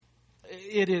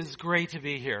It is great to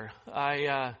be here.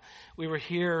 We were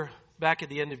here back at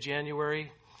the end of January,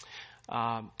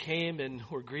 came and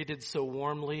were greeted so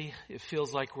warmly. It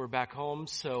feels like we're back home,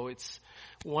 so it's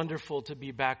wonderful to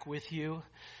be back with you.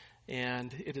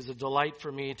 And it is a delight for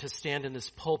me to stand in this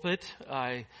pulpit.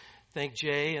 I thank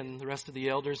Jay and the rest of the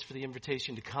elders for the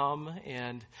invitation to come.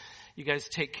 And you guys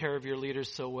take care of your leaders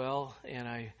so well, and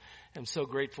I am so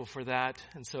grateful for that.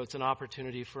 And so it's an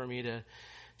opportunity for me to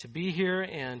be here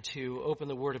and to open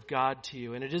the Word of God to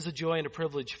you. And it is a joy and a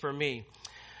privilege for me.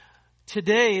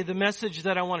 Today, the message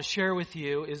that I want to share with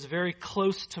you is very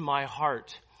close to my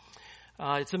heart.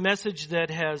 It's a message that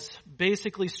has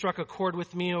basically struck a chord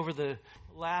with me over the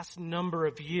last number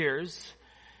of years.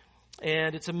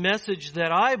 And it's a message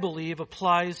that I believe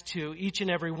applies to each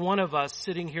and every one of us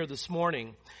sitting here this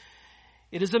morning.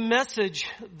 It is a message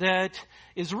that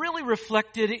is really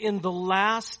reflected in the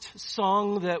last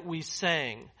song that we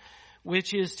sang,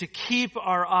 which is to keep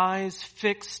our eyes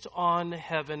fixed on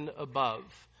heaven above.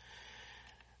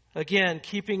 Again,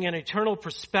 keeping an eternal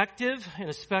perspective, and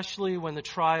especially when the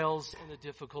trials and the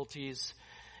difficulties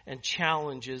and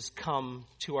challenges come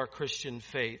to our Christian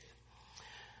faith.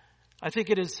 I think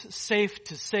it is safe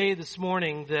to say this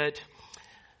morning that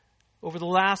over the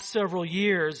last several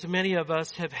years, many of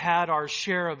us have had our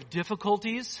share of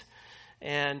difficulties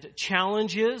and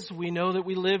challenges. We know that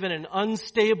we live in an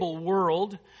unstable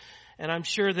world, and I'm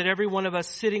sure that every one of us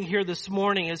sitting here this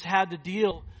morning has had to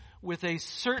deal with a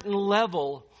certain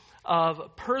level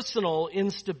of personal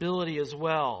instability as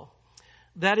well.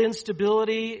 That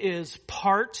instability is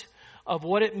part of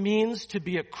what it means to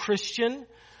be a Christian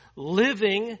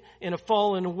living in a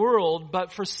fallen world,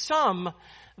 but for some,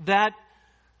 that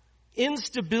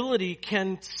instability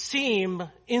can seem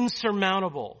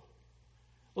insurmountable.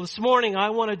 Well, this morning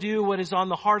I want to do what is on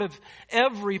the heart of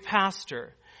every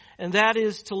pastor, and that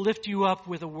is to lift you up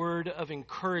with a word of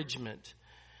encouragement.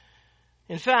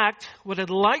 In fact, what I'd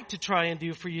like to try and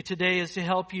do for you today is to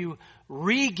help you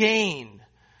regain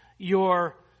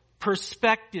your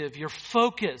perspective, your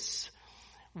focus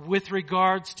with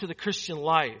regards to the Christian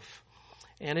life.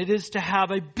 And it is to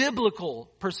have a biblical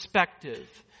perspective,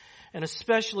 and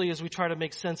especially as we try to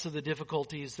make sense of the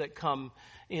difficulties that come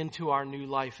into our new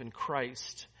life in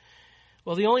Christ.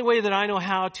 Well, the only way that I know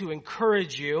how to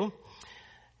encourage you,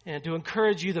 and to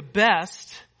encourage you the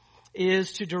best,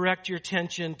 is to direct your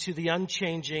attention to the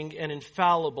unchanging and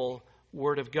infallible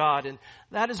Word of God. And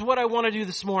that is what I want to do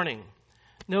this morning.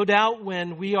 No doubt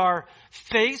when we are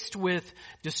faced with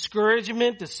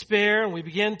discouragement, despair, and we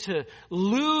begin to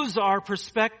lose our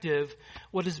perspective,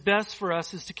 what is best for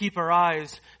us is to keep our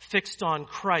eyes fixed on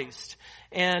Christ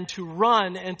and to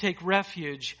run and take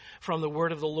refuge from the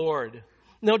Word of the Lord.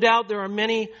 No doubt there are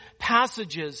many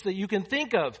passages that you can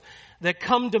think of that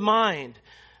come to mind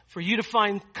for you to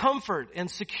find comfort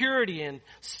and security and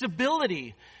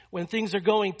stability when things are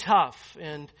going tough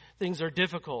and things are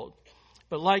difficult.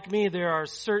 But like me, there are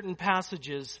certain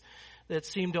passages that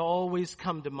seem to always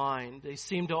come to mind. They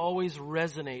seem to always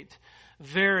resonate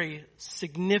very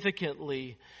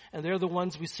significantly, and they're the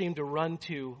ones we seem to run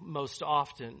to most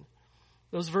often.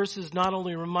 Those verses not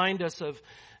only remind us of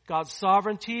God's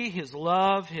sovereignty, His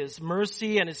love, His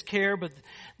mercy, and His care, but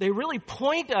they really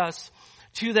point us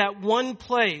to that one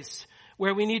place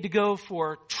where we need to go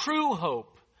for true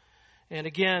hope, and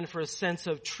again, for a sense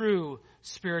of true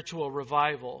spiritual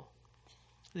revival.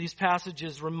 These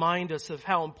passages remind us of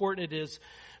how important it is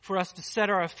for us to set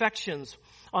our affections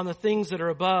on the things that are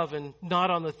above and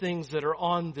not on the things that are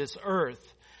on this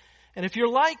earth. And if you're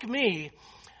like me,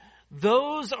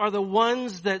 those are the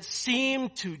ones that seem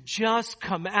to just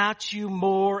come at you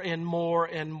more and more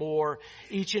and more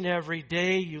each and every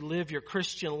day you live your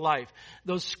Christian life.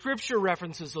 Those scripture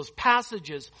references, those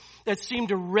passages that seem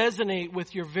to resonate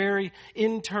with your very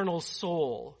internal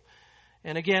soul.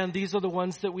 And again, these are the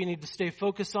ones that we need to stay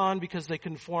focused on because they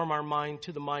conform our mind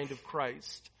to the mind of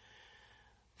Christ.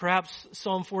 Perhaps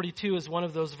Psalm 42 is one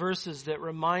of those verses that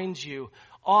reminds you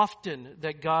often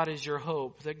that God is your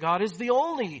hope, that God is the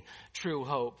only true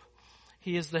hope.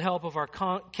 He is the help of our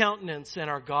countenance and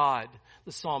our God,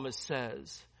 the psalmist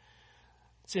says.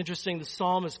 It's interesting, the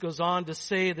psalmist goes on to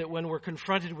say that when we're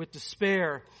confronted with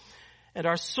despair and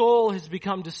our soul has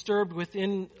become disturbed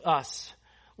within us,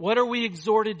 what are we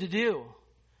exhorted to do?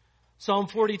 Psalm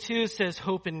 42 says,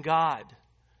 hope in God,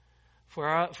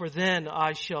 for then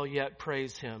I shall yet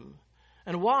praise Him.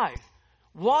 And why?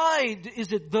 Why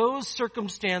is it those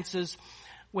circumstances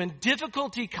when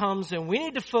difficulty comes and we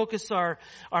need to focus our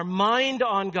mind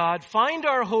on God, find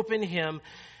our hope in Him,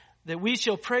 that we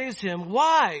shall praise Him?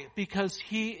 Why? Because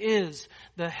He is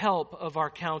the help of our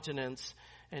countenance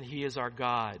and He is our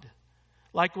God.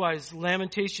 Likewise,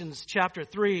 Lamentations chapter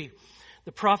 3,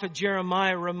 the prophet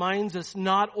Jeremiah reminds us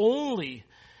not only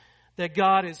that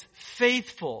God is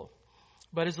faithful,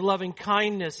 but his loving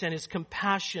kindness and his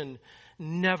compassion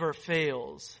never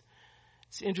fails.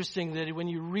 It's interesting that when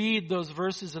you read those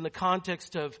verses in the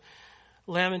context of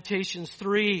Lamentations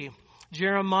 3,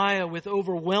 Jeremiah, with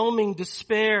overwhelming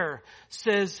despair,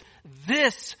 says,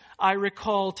 "This I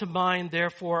recall to mind,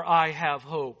 therefore I have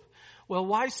hope." Well,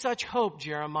 why such hope,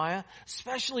 Jeremiah,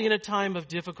 especially in a time of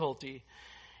difficulty?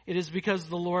 It is because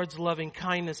the Lord's loving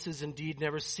kindnesses indeed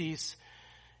never cease,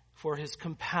 for his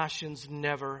compassions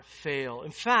never fail.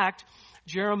 In fact,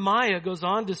 Jeremiah goes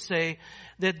on to say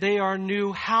that they are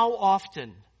new how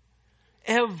often?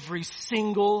 Every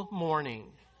single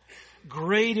morning.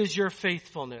 Great is your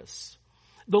faithfulness.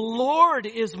 The Lord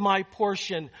is my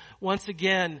portion. Once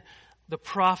again, the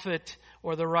prophet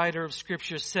or the writer of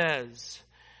Scripture says,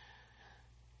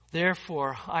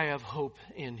 therefore I have hope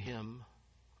in him.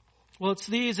 Well, it's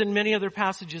these and many other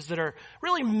passages that are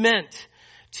really meant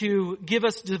to give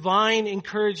us divine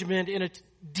encouragement in a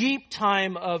deep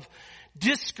time of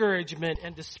discouragement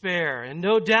and despair. And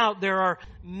no doubt there are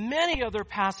many other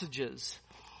passages,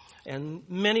 and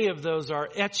many of those are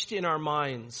etched in our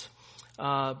minds.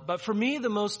 But for me, the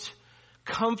most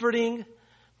comforting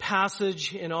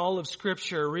passage in all of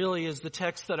Scripture really is the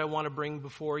text that I want to bring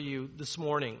before you this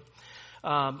morning.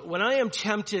 When I am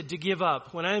tempted to give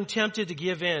up, when I am tempted to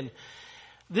give in,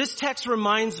 this text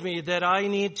reminds me that I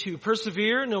need to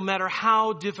persevere no matter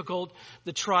how difficult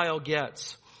the trial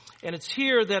gets. And it's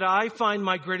here that I find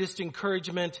my greatest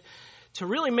encouragement to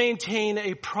really maintain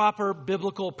a proper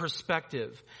biblical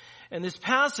perspective. And this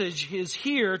passage is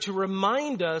here to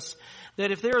remind us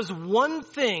that if there is one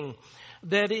thing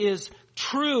that is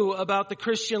true about the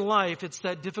Christian life, it's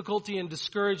that difficulty and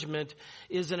discouragement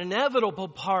is an inevitable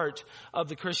part of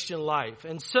the Christian life.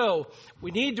 And so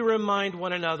we need to remind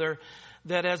one another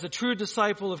that as a true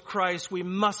disciple of Christ, we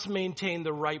must maintain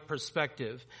the right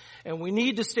perspective. And we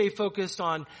need to stay focused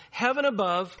on heaven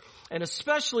above, and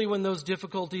especially when those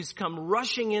difficulties come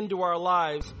rushing into our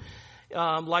lives,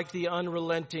 like the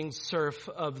unrelenting surf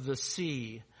of the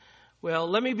sea. Well,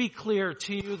 let me be clear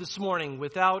to you this morning,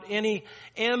 without any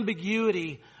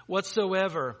ambiguity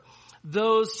whatsoever,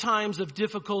 those times of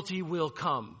difficulty will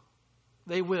come.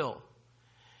 They will.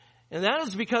 And that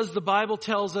is because the Bible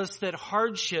tells us that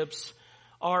hardships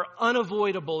are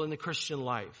unavoidable in the Christian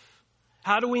life.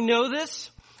 How do we know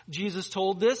this? Jesus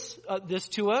told this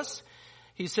to us.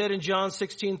 He said in John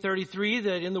 16:33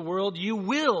 that in the world you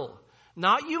will,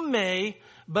 not you may,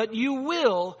 but you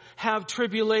will have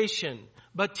tribulation.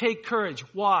 But take courage.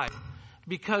 Why?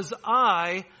 Because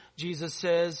I, Jesus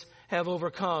says, have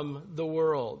overcome the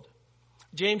world.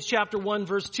 James chapter 1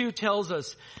 verse 2 tells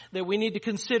us that we need to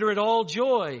consider it all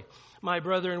joy, my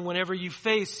brethren, whenever you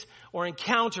face or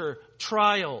encounter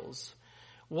trials.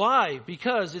 Why?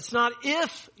 Because it's not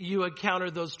if you encounter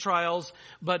those trials,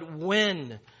 but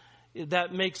when.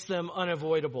 That makes them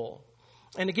unavoidable.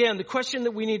 And again, the question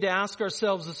that we need to ask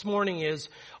ourselves this morning is,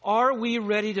 are we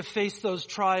ready to face those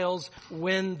trials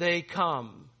when they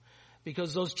come?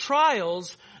 Because those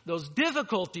trials, those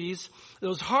difficulties,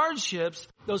 those hardships,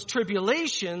 those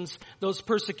tribulations, those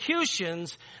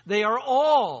persecutions, they are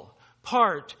all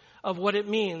part of what it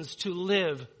means to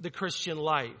live the Christian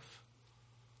life.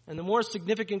 And the more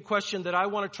significant question that I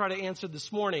want to try to answer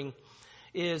this morning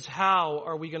is, how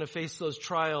are we going to face those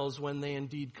trials when they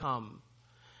indeed come?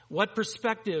 What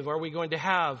perspective are we going to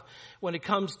have when it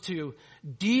comes to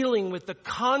dealing with the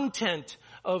content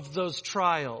of those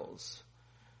trials?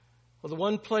 Well, the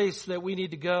one place that we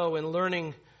need to go in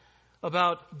learning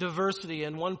about diversity,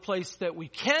 and one place that we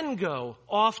can go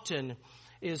often,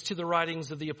 is to the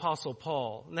writings of the Apostle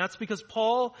Paul. And that's because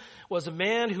Paul was a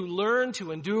man who learned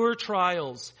to endure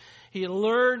trials. He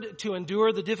learned to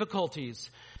endure the difficulties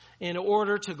in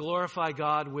order to glorify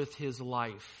God with his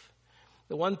life.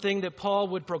 The one thing that Paul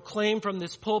would proclaim from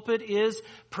this pulpit is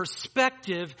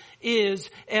perspective is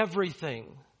everything.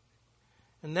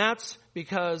 And that's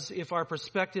because if our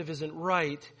perspective isn't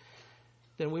right,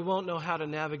 then we won't know how to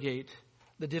navigate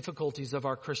the difficulties of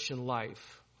our Christian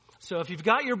life. So if you've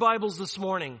got your Bibles this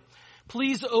morning,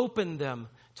 please open them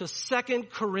to 2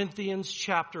 Corinthians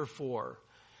chapter 4.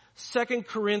 2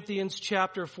 Corinthians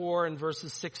chapter 4 and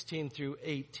verses 16 through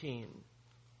 18.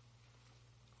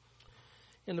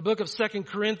 In the book of 2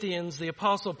 Corinthians, the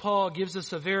Apostle Paul gives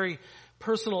us a very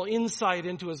personal insight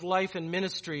into his life and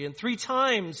ministry. And 3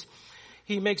 times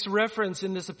he makes reference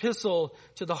in this epistle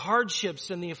to the hardships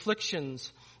and the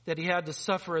afflictions that he had to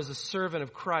suffer as a servant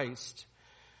of Christ.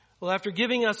 Well, after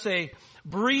giving us a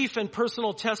brief and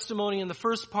personal testimony in the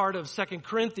first part of 2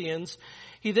 Corinthians,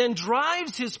 he then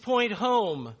drives his point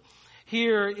home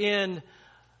here in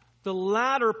the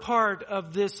latter part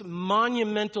of this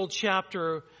monumental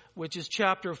chapter, which is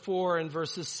chapter 4 and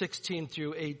verses 16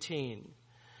 through 18.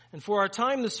 And for our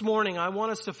time this morning, I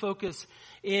want us to focus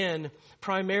in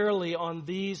primarily on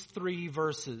these three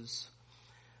verses.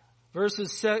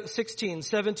 Verses 16,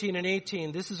 17, and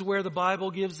 18, this is where the Bible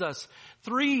gives us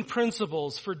three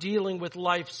principles for dealing with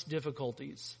life's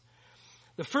difficulties.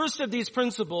 The first of these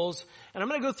principles, and I'm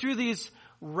going to go through these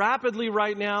rapidly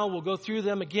right now. We'll go through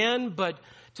them again, but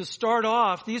to start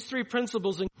off, these three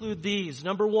principles include these.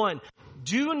 Number one,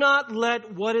 do not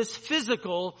let what is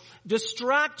physical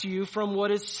distract you from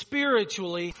what is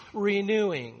spiritually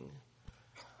renewing.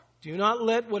 Do not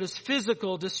let what is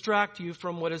physical distract you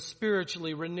from what is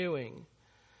spiritually renewing.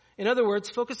 In other words,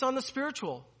 focus on the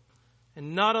spiritual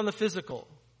and not on the physical.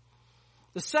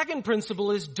 The second principle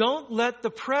is don't let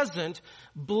the present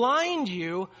blind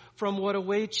you from what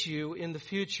awaits you in the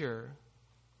future.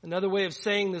 Another way of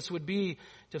saying this would be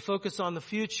to focus on the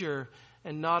future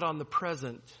and not on the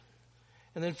present.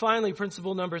 And then finally,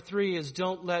 principle number 3 is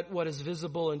don't let what is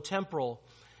visible and temporal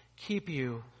keep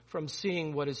you from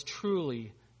seeing what is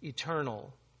truly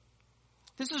eternal.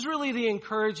 This is really the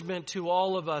encouragement to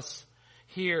all of us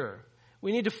here.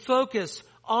 We need to focus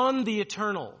on the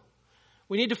eternal.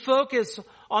 We need to focus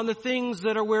on the things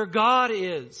that are where God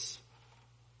is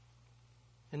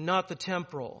and not the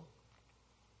temporal.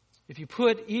 If you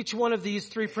put each one of these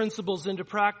three principles into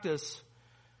practice,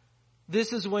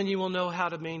 this is when you will know how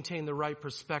to maintain the right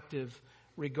perspective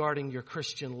regarding your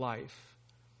Christian life.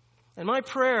 And my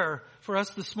prayer for us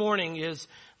this morning is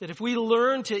that if we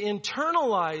learn to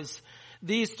internalize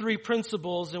these three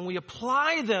principles and we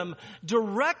apply them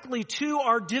directly to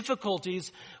our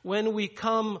difficulties when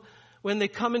they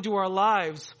come into our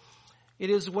lives, it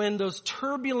is when those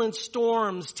turbulent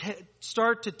storms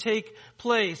start to take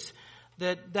place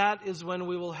that is when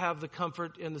we will have the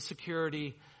comfort and the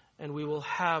security and we will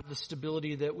have the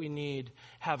stability that we need,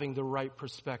 having the right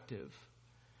perspective.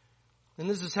 And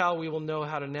this is how we will know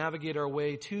how to navigate our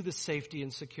way to the safety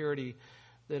and security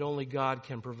that only God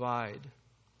can provide.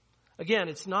 Again,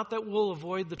 it's not that we'll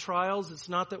avoid the trials, it's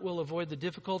not that we'll avoid the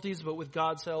difficulties, but with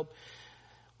God's help,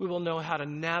 we will know how to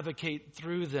navigate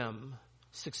through them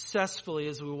successfully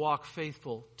as we walk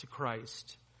faithful to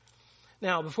Christ.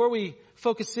 Now, before we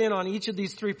focus in on each of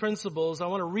these three principles, I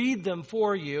want to read them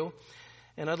for you,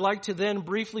 and I'd like to then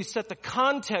briefly set the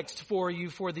context for you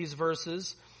for these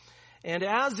verses. And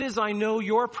as is, I know,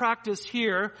 your practice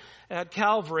here at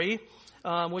Calvary,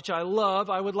 which I love,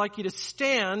 I would like you to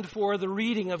stand for the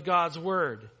reading of God's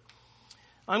Word.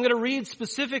 I'm going to read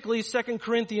specifically 2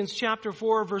 Corinthians chapter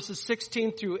 4, verses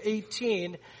 16 through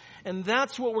 18, and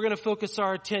that's what we're going to focus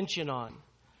our attention on.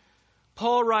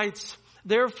 Paul writes,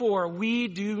 "Therefore, we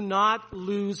do not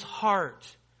lose heart.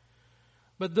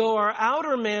 But though our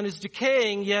outer man is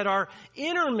decaying, yet our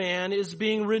inner man is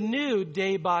being renewed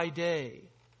day by day.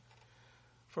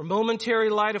 For momentary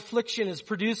light affliction is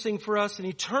producing for us an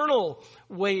eternal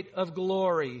weight of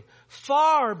glory,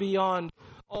 far beyond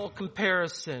all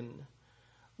comparison.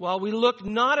 While we look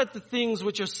not at the things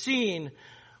which are seen,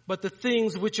 but the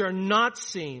things which are not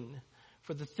seen.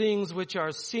 For the things which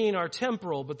are seen are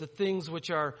temporal, but the things which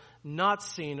are not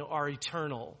seen are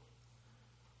eternal."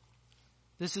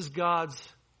 This is God's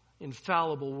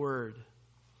infallible word.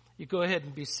 You go ahead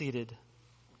and be seated.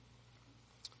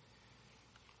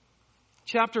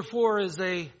 Chapter 4 is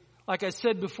like I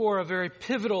said before, a very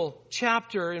pivotal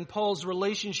chapter in Paul's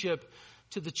relationship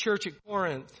to the church at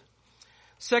Corinth.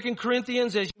 2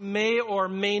 Corinthians, as you may or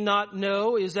may not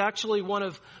know, is actually one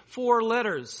of 4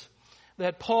 letters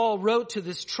that Paul wrote to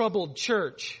this troubled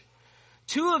church.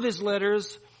 2 of his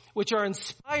letters, which are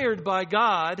inspired by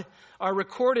God, are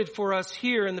recorded for us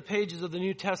here in the pages of the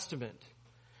New Testament.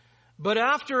 But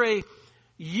after a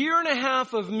year and a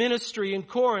half of ministry in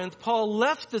Corinth, Paul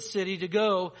left the city to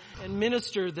go and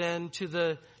minister then to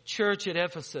the church at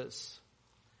Ephesus.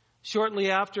 Shortly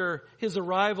after his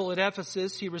arrival at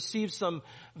Ephesus, he received some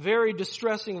very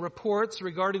distressing reports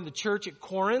regarding the church at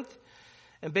Corinth.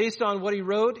 And based on what he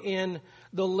wrote in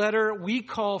the letter we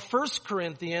call 1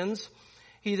 Corinthians,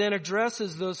 he then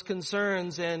addresses those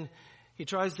concerns and he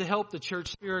tries to help the church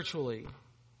spiritually.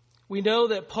 We know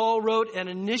that Paul wrote an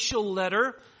initial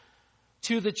letter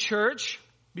to the church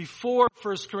before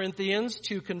 1 Corinthians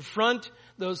to confront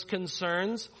those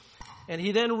concerns. And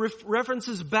he then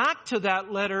references back to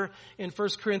that letter in 1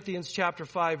 Corinthians chapter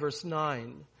 5, verse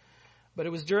 9. But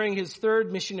it was during his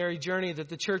third missionary journey that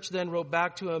the church then wrote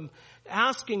back to him,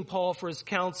 asking Paul for his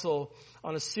counsel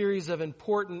on a series of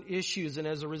important issues. And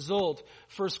as a result,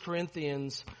 1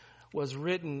 Corinthians was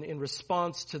written in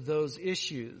response to those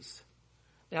issues.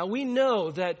 Now we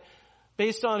know that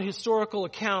based on historical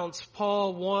accounts,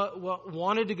 Paul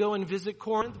wanted to go and visit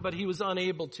Corinth, but he was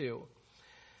unable to.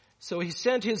 So he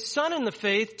sent his son in the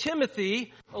faith,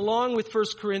 Timothy, along with 1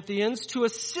 Corinthians, to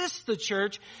assist the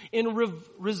church in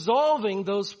resolving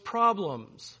those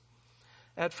problems.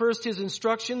 At first, his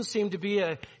instructions seemed to be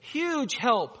a huge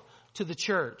help to the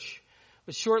church.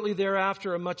 But shortly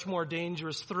thereafter, a much more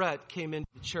dangerous threat came into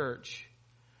the church.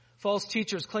 False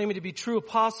teachers claiming to be true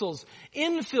apostles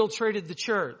infiltrated the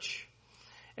church,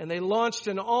 and they launched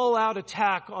an all-out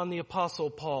attack on the apostle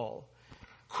Paul,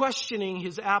 questioning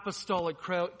his apostolic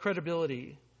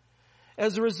credibility.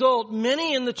 As a result,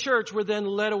 many in the church were then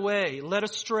led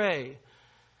astray.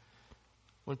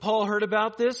 When Paul heard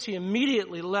about this, he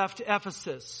immediately left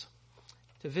Ephesus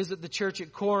to visit the church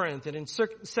at Corinth. And in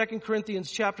 2 Corinthians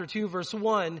chapter 2, verse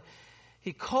 1,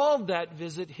 he called that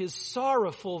visit his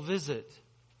sorrowful visit.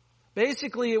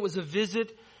 Basically, it was a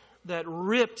visit that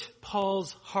ripped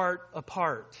Paul's heart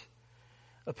apart.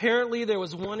 Apparently, there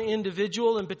was one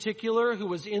individual in particular who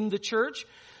was in the church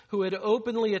who had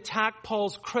openly attacked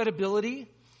Paul's credibility.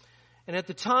 And at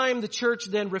the time, the church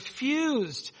then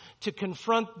refused to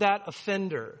confront that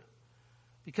offender.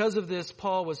 Because of this,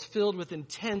 Paul was filled with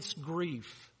intense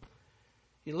grief.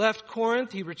 He left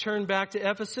Corinth, he returned back to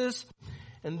Ephesus,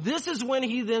 and this is when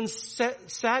he then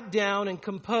sat down and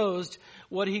composed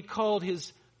what he called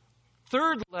his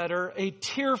third letter, a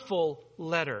tearful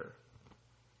letter.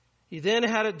 He then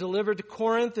had it delivered to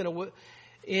Corinth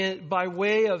by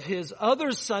way of his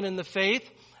other son in the faith,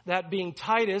 that being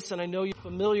Titus. And I know you're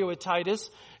familiar with Titus,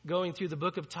 going through the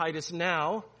book of Titus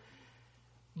now.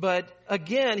 But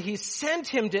again, he sent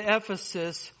him to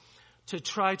Ephesus to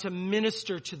try to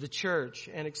minister to the church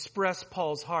and express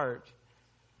Paul's heart.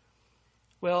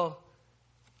 Well,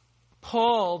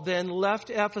 Paul then left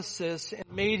Ephesus and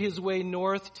made his way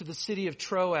north to the city of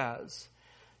Troas.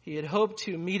 He had hoped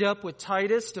to meet up with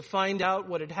Titus to find out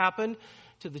what had happened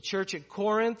to the church at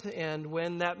Corinth, and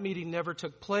when that meeting never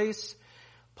took place,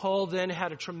 Paul then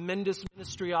had a tremendous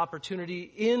ministry opportunity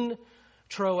in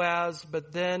Troas,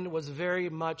 but then was very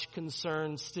much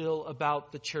concerned still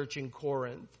about the church in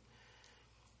Corinth.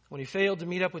 When he failed to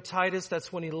meet up with Titus,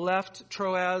 that's when he left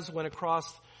Troas, went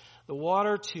across the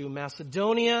water to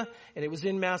Macedonia, and it was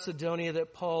in Macedonia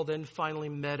that Paul then finally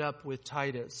met up with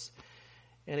Titus.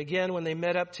 And again, when they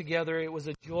met up together, it was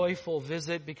a joyful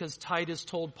visit because Titus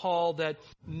told Paul that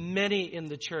many in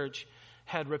the church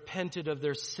had repented of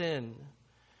their sin.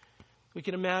 We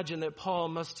can imagine that Paul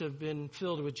must have been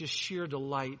filled with just sheer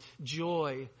delight,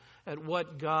 joy at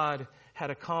what God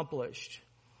had accomplished.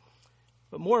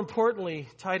 But more importantly,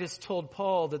 Titus told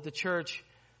Paul that the church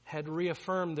had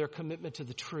reaffirmed their commitment to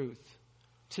the truth.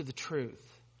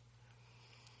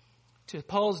 To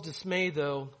Paul's dismay,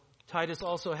 though, Titus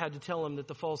also had to tell him that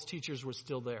the false teachers were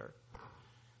still there.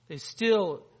 They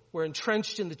still were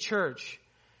entrenched in the church.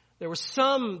 There were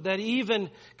some that even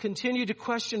continued to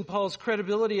question Paul's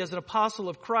credibility as an apostle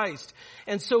of Christ.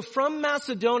 And so from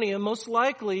Macedonia, most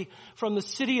likely from the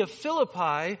city of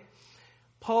Philippi,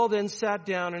 Paul then sat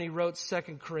down and he wrote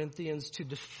 2 Corinthians to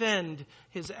defend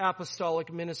his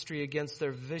apostolic ministry against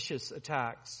their vicious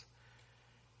attacks.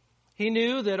 He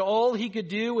knew that all he could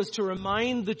do was to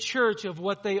remind the church of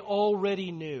what they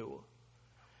already knew.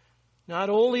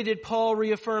 Not only did Paul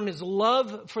reaffirm his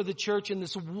love for the church in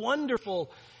this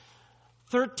wonderful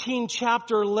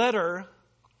 13-chapter letter,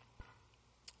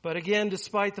 but again,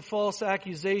 despite the false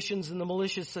accusations and the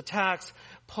malicious attacks,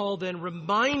 Paul then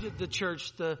reminded the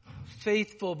church, the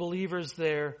faithful believers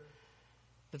there,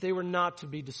 that they were not to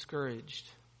be discouraged.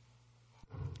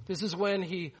 This is when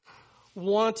he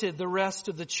wanted the rest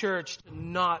of the church to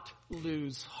not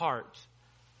lose heart.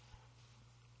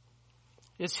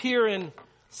 It's here in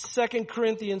 2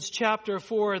 Corinthians chapter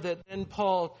 4 that then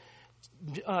Paul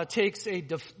takes a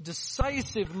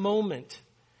decisive moment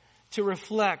to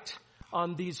reflect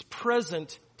on these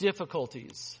present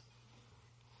difficulties.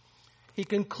 He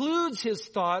concludes his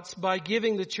thoughts by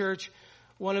giving the church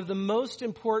one of the most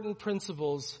important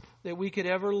principles that we could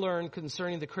ever learn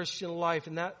concerning the Christian life.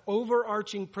 And that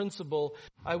overarching principle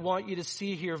I want you to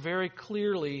see here very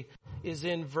clearly is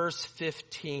in verse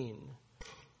 15.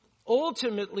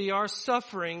 Ultimately, our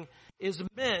suffering is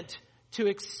meant to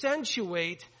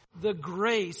accentuate the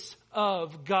grace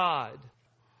of God.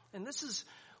 And this is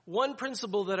one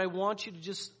principle that I want you to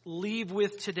just leave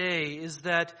with today, is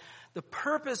that The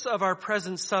purpose of our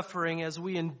present suffering as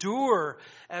we endure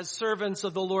as servants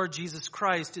of the Lord Jesus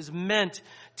Christ is meant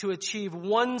to achieve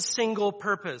one single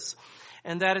purpose,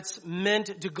 and that it's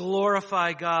meant to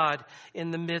glorify God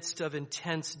in the midst of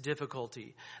intense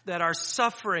difficulty. That our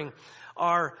suffering,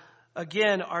 our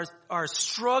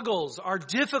struggles, our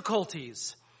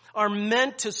difficulties are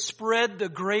meant to spread the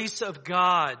grace of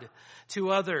God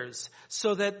to others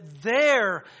so that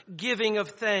their giving of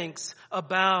thanks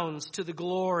abounds to the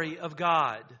glory of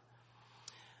God.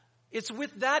 It's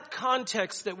with that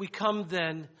context that we come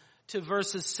then to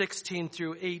verses 16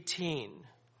 through 18.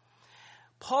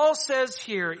 Paul says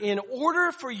here, in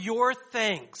order for your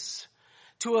thanks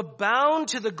to abound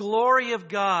to the glory of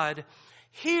God,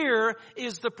 here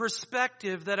is the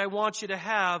perspective that I want you to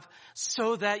have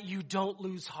so that you don't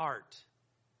lose heart.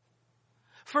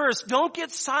 First, don't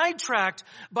get sidetracked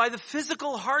by the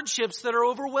physical hardships that are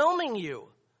overwhelming you.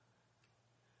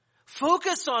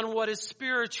 Focus on what is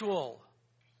spiritual.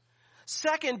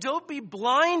 Second, don't be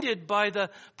blinded by the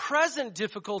present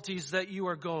difficulties that you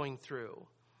are going through.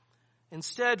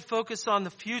 Instead, focus on the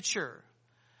future.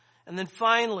 And then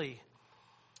finally,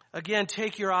 again,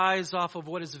 take your eyes off of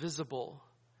what is visible.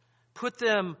 Put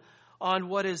them on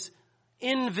what is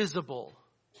invisible,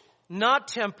 not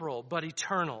temporal, but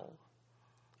eternal.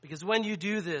 Because when you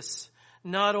do this,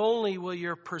 not only will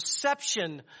your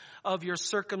perception of your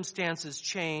circumstances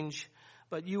change,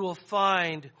 but you will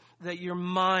find that your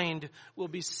mind will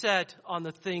be set on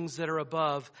the things that are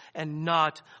above and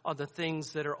not on the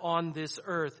things that are on this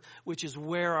earth, which is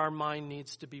where our mind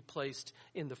needs to be placed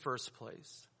in the first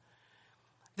place.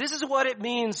 This is what it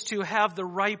means to have the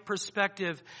right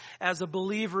perspective as a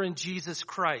believer in Jesus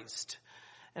Christ.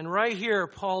 And right here,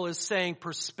 Paul is saying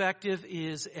perspective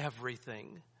is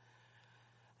everything.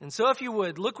 And so if you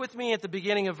would, look with me at the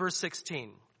beginning of verse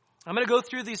 16. I'm going to go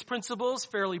through these principles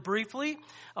fairly briefly.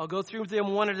 I'll go through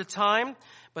them one at a time,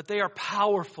 but they are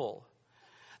powerful.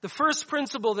 The first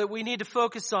principle that we need to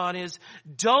focus on is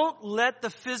don't let the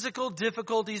physical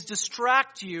difficulties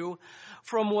distract you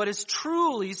from what is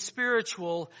truly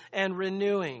spiritual and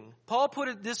renewing. Paul put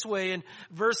it this way in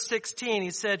verse 16.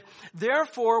 He said,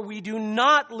 "Therefore we do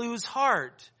not lose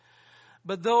heart.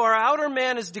 But though our outer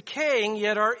man is decaying,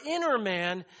 yet our inner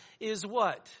man is"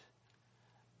 what?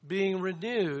 Being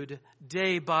renewed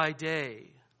day by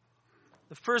day.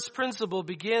 The first principle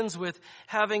begins with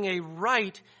having a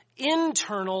right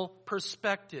internal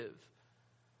perspective.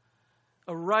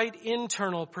 A right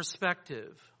internal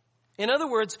perspective. In other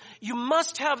words, you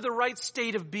must have the right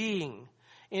state of being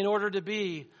in order to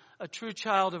be a true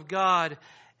child of God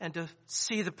and to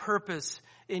see the purpose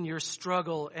in your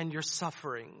struggle and your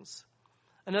sufferings.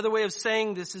 Another way of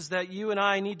saying this is that you and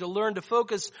I need to learn to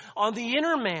focus on the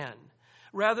inner man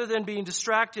rather than being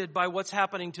distracted by what's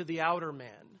happening to the outer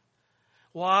man.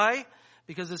 Why?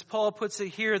 Because as Paul puts it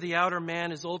here, the outer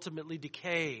man is ultimately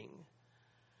decaying.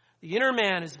 The inner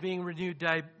man is being renewed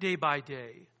day by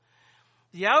day.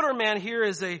 The outer man here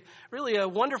is really a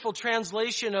wonderful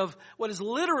translation of what is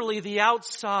literally the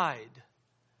outside.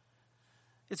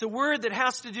 It's a word that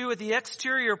has to do with the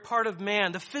exterior part of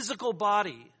man, the physical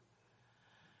body.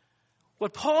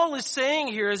 What Paul is saying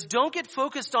here is don't get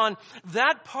focused on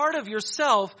that part of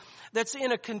yourself that's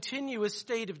in a continuous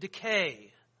state of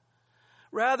decay.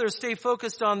 Rather, stay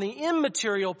focused on the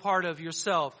immaterial part of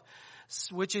yourself,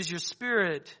 which is your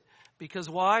spirit, because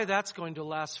why? That's going to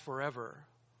last forever.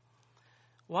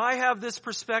 Why have this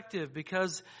perspective?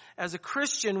 Because as a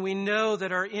Christian, we know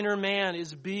that our inner man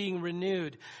is being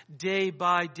renewed day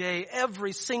by day,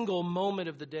 every single moment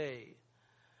of the day.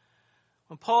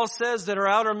 When Paul says that our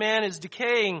outer man is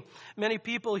decaying, many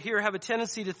people here have a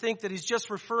tendency to think that he's just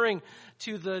referring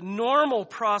to the normal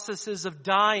processes of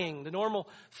dying, the normal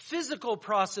physical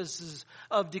processes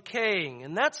of decaying.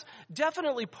 And that's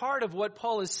definitely part of what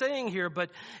Paul is saying here.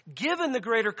 But given the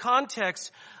greater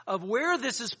context of where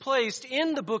this is placed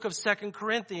in the book of 2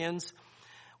 Corinthians,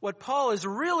 what Paul is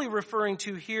really referring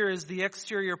to here is the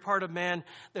exterior part of man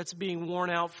that's being worn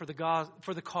out for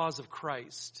the cause of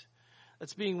Christ.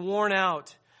 That's being worn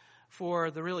out for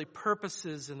the really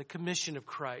purposes and the commission of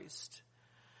Christ.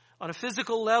 On a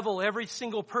physical level, every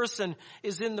single person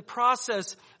is in the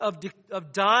process of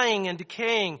dying and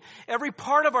decaying. Every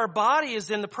part of our body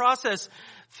is in the process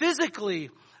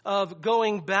physically of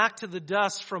going back to the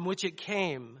dust from which it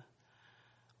came.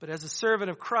 But as a servant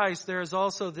of Christ, there is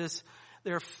also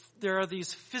there are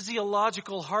these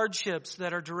physiological hardships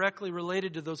that are directly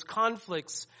related to those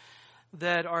conflicts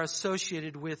that are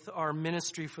associated with our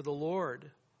ministry for the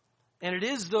Lord. And it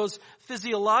is those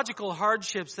physiological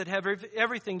hardships that have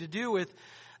everything to do with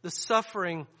the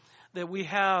suffering that we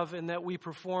have and that we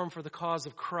perform for the cause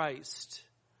of Christ.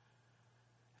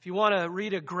 If you want to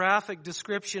read a graphic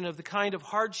description of the kind of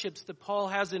hardships that Paul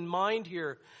has in mind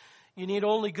here, you need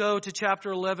only go to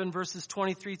chapter 11, verses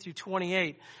 23 through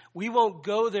 28. We won't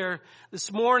go there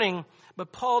this morning,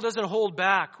 but Paul doesn't hold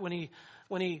back when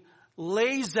he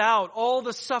lays out all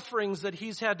the sufferings that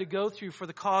he's had to go through for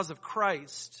the cause of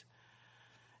Christ.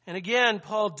 And again,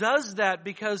 Paul does that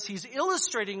because he's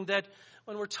illustrating that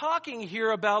when we're talking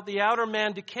here about the outer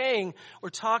man decaying, we're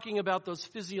talking about those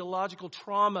physiological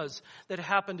traumas that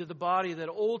happen to the body that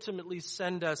ultimately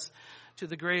send us to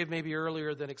the grave maybe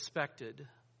earlier than expected.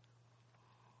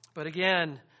 But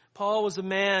again, Paul was a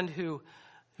man who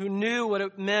knew what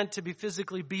it meant to be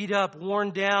physically beat up, worn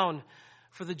down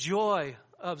for the joy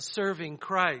of serving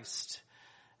Christ.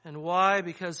 And why?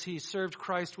 Because he served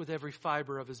Christ with every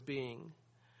fiber of his being.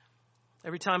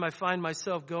 Every time I find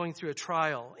myself going through a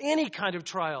trial, any kind of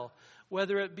trial,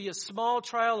 whether it be a small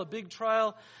trial, a big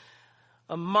trial,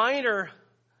 a minor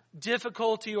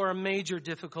difficulty or a major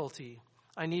difficulty,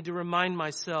 I need to remind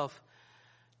myself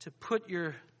to put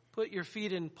your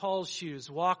feet in Paul's shoes,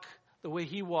 walk the way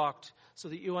he walked, so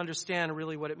that you understand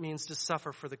really what it means to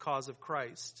suffer for the cause of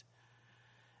Christ.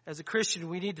 As a Christian,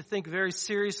 we need to think very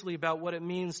seriously about what it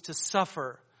means to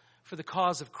suffer for the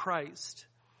cause of Christ.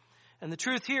 And the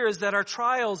truth here is that our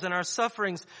trials and our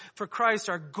sufferings for Christ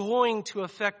are going to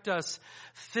affect us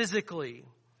physically.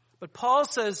 But Paul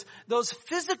says those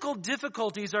physical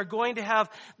difficulties are going to have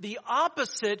the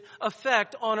opposite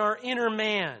effect on our inner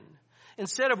man.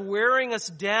 Instead of wearing us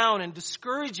down and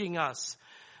discouraging us,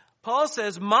 Paul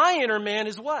says, my inner man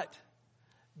is what?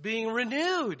 Being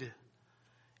renewed.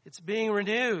 It's being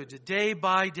renewed day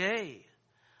by day.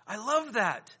 I love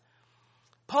that.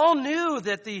 Paul knew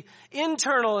that the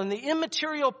internal and the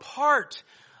immaterial part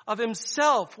of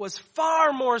himself was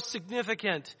far more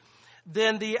significant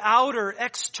than the outer,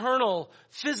 external,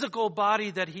 physical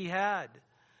body that he had.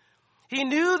 He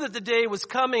knew that the day was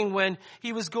coming when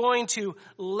he was going to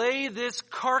lay this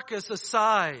carcass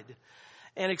aside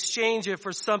and exchange it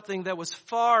for something that was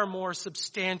far more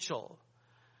substantial.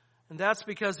 And that's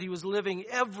because he was living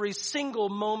every single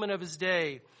moment of his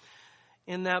day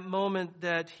in that moment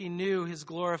that he knew his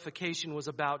glorification was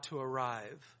about to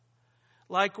arrive.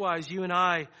 Likewise, you and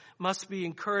I must be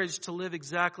encouraged to live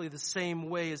exactly the same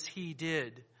way as he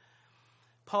did.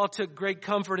 Paul took great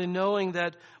comfort in knowing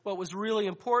that what was really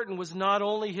important was not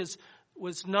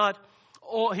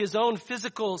his own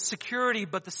physical security,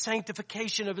 but the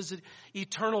sanctification of his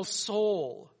eternal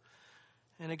soul.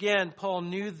 And again, Paul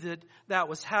knew that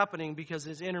was happening because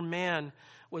his inner man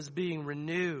was being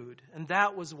renewed. And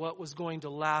that was what was going to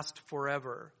last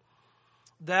forever.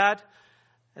 That,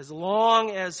 as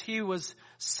long as he was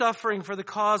suffering for the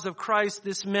cause of Christ,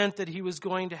 this meant that he was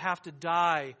going to have to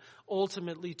die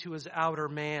ultimately to his outer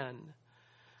man.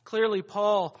 Clearly,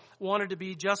 Paul wanted to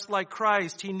be just like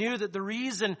Christ. He knew that the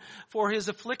reason for his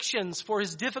afflictions, for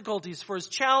his difficulties, for his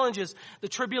challenges, the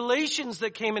tribulations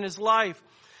that came in his life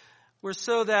were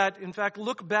so that, in fact,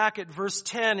 look back at verse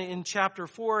 10 in chapter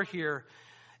 4 here.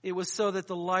 It was so that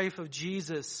the life of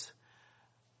Jesus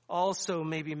also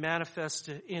may be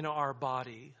manifested in our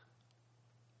body.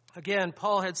 Again,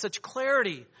 Paul had such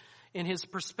clarity in his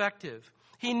perspective.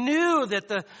 He knew that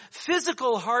the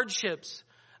physical hardships,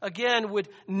 again, would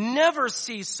never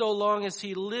cease so long as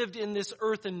he lived in this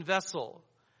earthen vessel.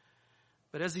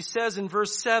 But as he says in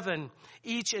verse 7,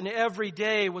 each and every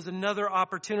day was another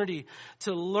opportunity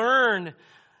to learn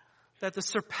that the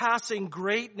surpassing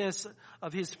greatness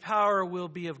of his power will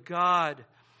be of God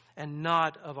and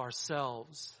not of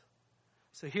ourselves.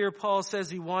 So here Paul says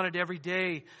he wanted every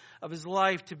day of his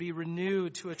life to be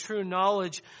renewed to a true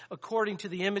knowledge according to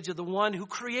the image of the one who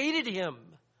created him.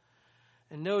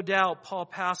 And no doubt Paul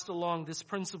passed along this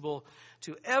principle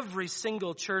to every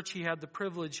single church he had the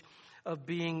privilege of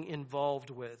being involved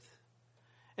with.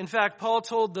 In fact, Paul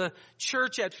told the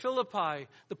church at Philippi,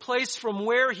 the place from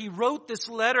where he wrote this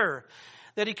letter,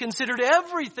 that he considered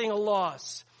everything a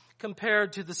loss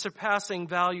compared to the surpassing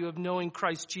value of knowing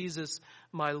Christ Jesus,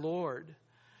 my Lord.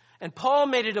 And Paul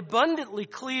made it abundantly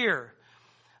clear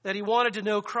that he wanted to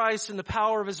know Christ and the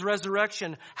power of his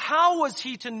resurrection. How was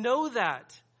he to know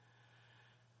that?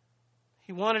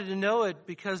 He wanted to know it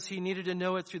because he needed to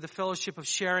know it through the fellowship of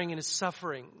sharing in his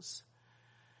sufferings,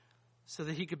 so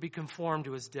that he could be conformed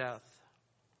to his death.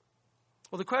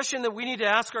 Well, the question that we need to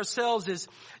ask ourselves is,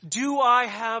 do I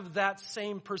have that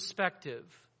same perspective?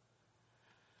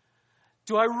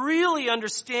 Do I really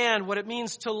understand what it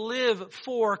means to live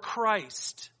for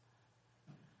Christ?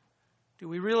 Do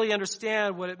we really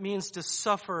understand what it means to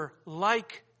suffer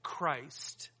like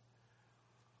Christ?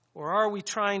 Or are we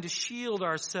trying to shield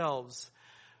ourselves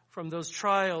from those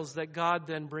trials that God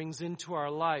then brings into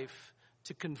our life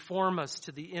to conform us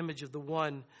to the image of the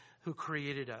one who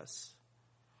created us.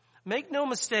 Make no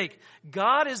mistake,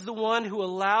 God is the one who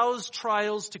allows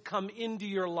trials to come into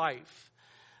your life.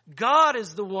 God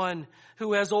is the one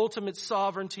who has ultimate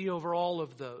sovereignty over all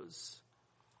of those.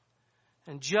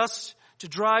 And just to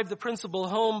drive the principle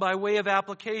home by way of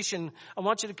application, I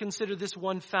want you to consider this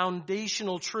one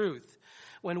foundational truth.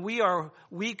 When we are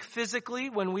weak physically,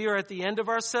 when we are at the end of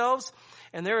ourselves,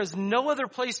 and there is no other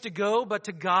place to go but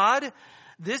to God,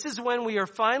 this is when we are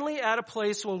finally at a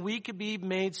place when we can be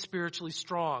made spiritually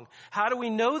strong. How do we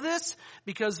know this?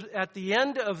 Because at the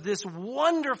end of this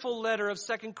wonderful letter of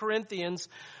 2 Corinthians,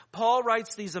 Paul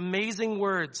writes these amazing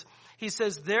words. He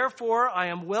says, "Therefore, I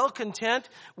am well content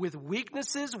with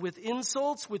weaknesses, with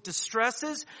insults, with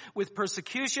distresses, with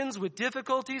persecutions, with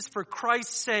difficulties for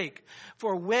Christ's sake.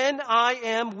 For when I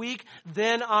am weak,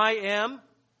 then I am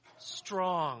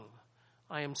strong."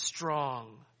 I am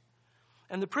strong.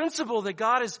 And the principle that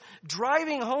God is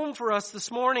driving home for us this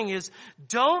morning is,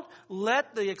 don't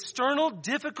let the external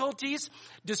difficulties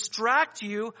distract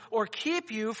you or keep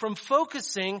you from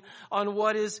focusing on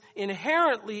what is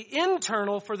inherently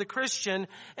internal for the Christian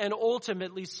and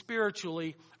ultimately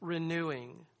spiritually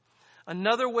renewing.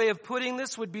 Another way of putting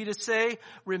this would be to say,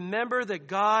 remember that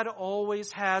God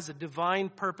always has a divine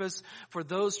purpose for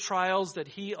those trials that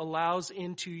He allows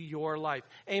into your life.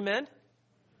 Amen?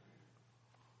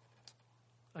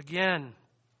 Again,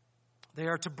 they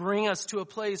are to bring us to a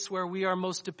place where we are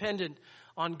most dependent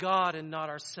on God and not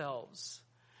ourselves.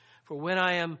 For when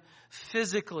I am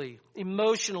physically,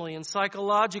 emotionally, and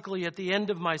psychologically at the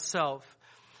end of myself,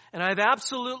 and I have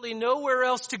absolutely nowhere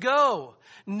else to go,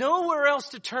 nowhere else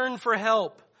to turn for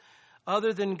help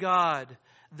other than God,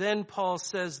 then Paul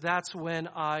says that's when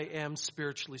I am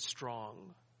spiritually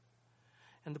strong.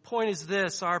 And the point is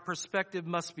this, our perspective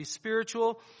must be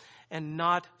spiritual and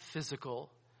not physical.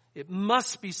 It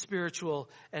must be spiritual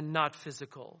and not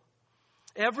physical.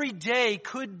 Every day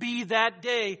could be that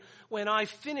day when I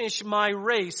finish my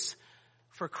race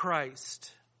for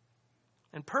Christ.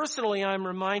 And personally, I'm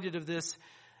reminded of this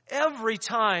every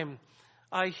time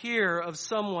I hear of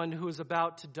someone who is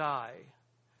about to die.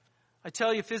 I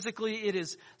tell you, physically, it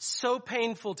is so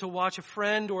painful to watch a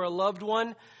friend or a loved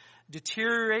one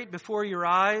deteriorate before your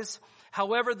eyes.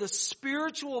 However, the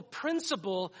spiritual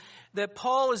principle that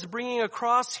Paul is bringing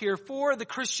across here for the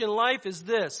Christian life is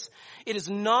this. It is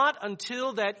not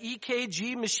until that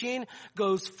EKG machine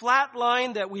goes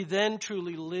flatline that we then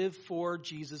truly live for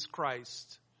Jesus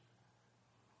Christ.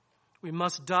 We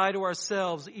must die to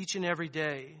ourselves each and every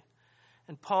day.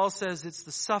 And Paul says it's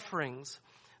the sufferings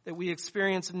that we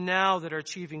experience now that are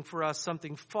achieving for us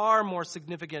something far more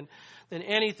significant than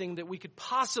anything that we could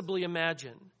possibly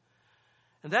imagine.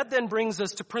 And that then brings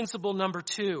us to principle number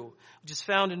 2, which is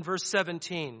found in verse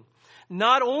 17.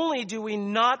 Not only do we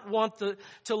not want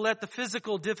to let the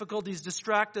physical difficulties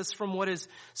distract us from what is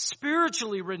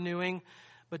spiritually renewing,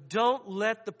 but don't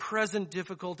let the present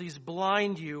difficulties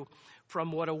blind you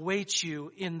from what awaits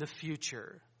you in the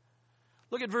future.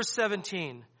 Look at verse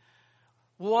 17.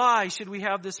 Why should we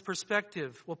have this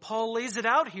perspective? Well, Paul lays it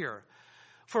out here.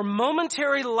 For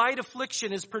momentary light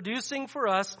affliction is producing for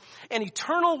us an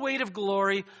eternal weight of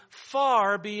glory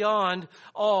far beyond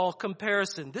all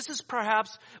comparison. This is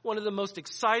perhaps one of the most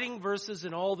exciting verses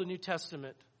in all the New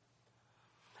Testament.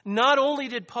 Not only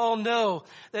did Paul know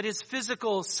that his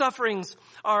physical sufferings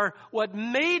are what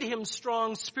made him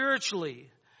strong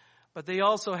spiritually, but they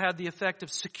also had the effect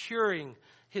of securing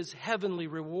his heavenly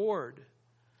reward.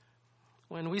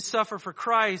 When we suffer for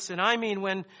Christ, and I mean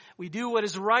when we do what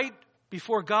is right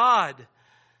before God,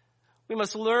 we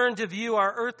must learn to view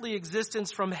our earthly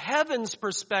existence from heaven's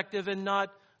perspective and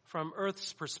not from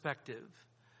earth's perspective.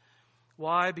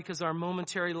 Why? Because our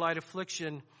momentary light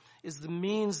affliction is the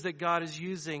means that God is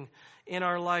using in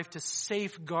our life to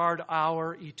safeguard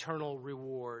our eternal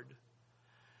reward.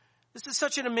 This is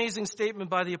such an amazing statement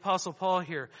by the Apostle Paul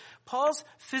here. Paul's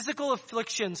physical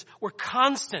afflictions were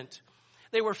constant.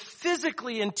 They were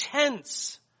physically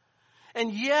intense.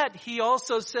 And yet, he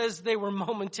also says they were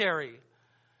momentary.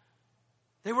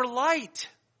 They were light.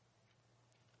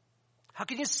 How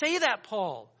can you say that,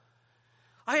 Paul?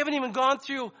 I haven't even gone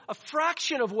through a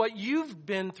fraction of what you've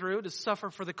been through to suffer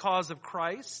for the cause of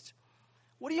Christ.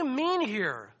 What do you mean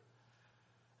here?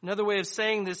 Another way of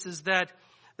saying this is that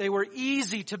they were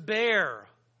easy to bear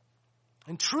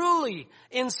and truly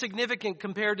insignificant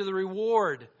compared to the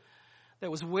reward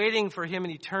that was waiting for him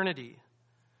in eternity.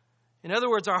 In other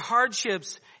words, our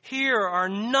hardships here are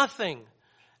nothing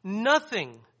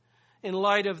in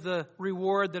light of the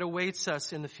reward that awaits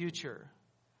us in the future.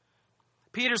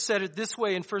 Peter said it this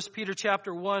way in 1 Peter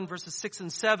chapter 1, verses 6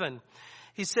 and 7.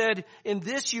 He said, "In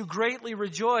this you greatly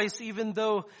rejoice, even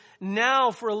though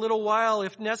now for a little while,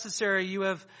 if necessary, you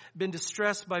have been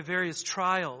distressed by various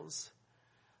trials,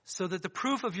 so that the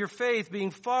proof of your faith,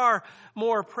 being far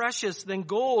more precious than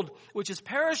gold, which is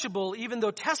perishable, even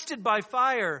though tested by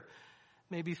fire,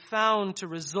 may be found to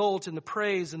result in the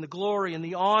praise and the glory and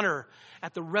the honor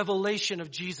at the revelation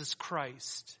of Jesus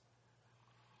Christ."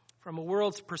 From a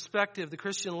world's perspective, the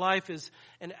Christian life is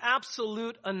an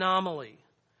absolute anomaly.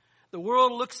 The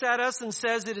world looks at us and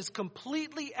says it is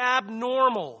completely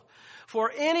abnormal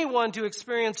for anyone to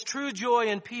experience true joy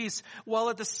and peace while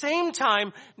at the same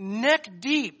time neck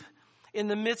deep in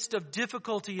the midst of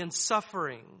difficulty and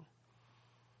suffering.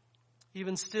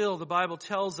 Even still, the Bible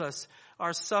tells us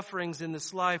our sufferings in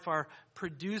this life are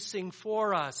producing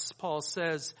for us, Paul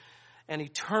says, an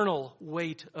eternal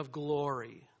weight of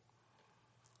glory.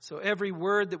 So every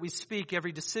word that we speak,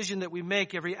 every decision that we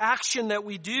make, every action that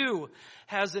we do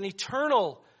has an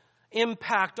eternal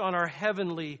impact on our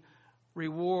heavenly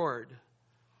reward.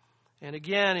 And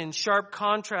again, in sharp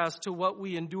contrast to what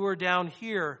we endure down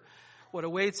here, what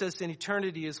awaits us in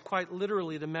eternity is quite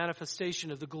literally the manifestation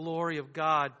of the glory of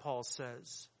God, Paul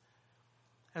says.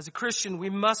 As a Christian, we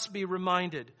must be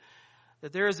reminded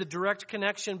that there is a direct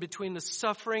connection between the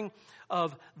suffering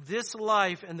of this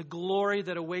life and the glory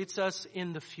that awaits us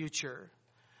in the future.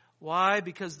 Why?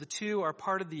 Because the two are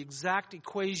part of the exact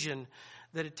equation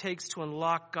that it takes to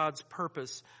unlock God's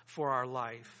purpose for our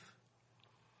life.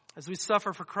 As we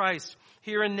suffer for Christ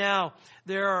here and now,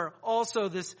 there are also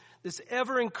this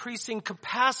ever-increasing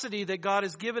capacity that God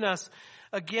has given us,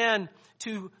 again,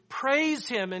 to praise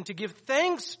Him and to give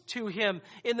thanks to Him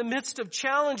in the midst of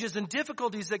challenges and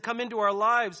difficulties that come into our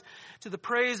lives, to the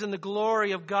praise and the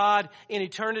glory of God in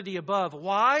eternity above.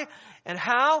 Why and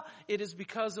how? It is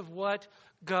because of what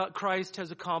Christ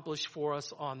has accomplished for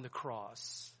us on the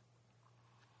cross.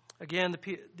 Again,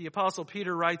 the Apostle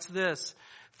Peter writes this,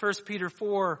 1 Peter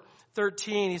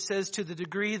 4:13, he says, "To the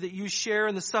degree that you share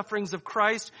in the sufferings of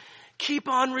Christ, keep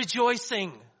on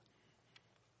rejoicing,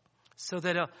 so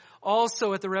that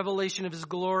also at the revelation of His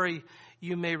glory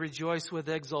you may rejoice with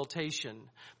exultation."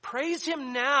 Praise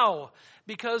Him now,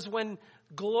 because when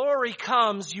glory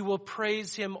comes, you will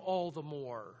praise Him all the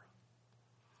more.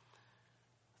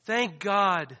 Thank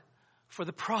God for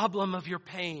the problem of your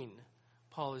pain,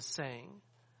 Paul is saying.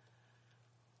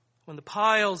 When the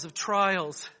piles of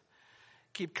trials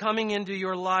keep coming into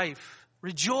your life,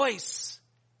 rejoice,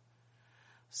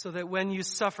 so that when you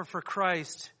suffer for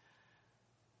Christ,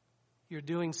 you're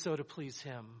doing so to please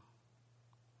Him.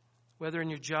 Whether in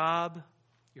your job,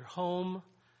 your home,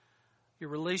 your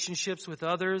relationships with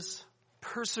others,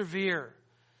 persevere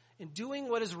in doing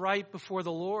what is right before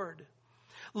the Lord.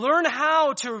 Learn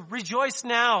how to rejoice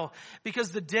now,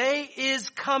 because the day is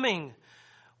coming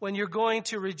when you're going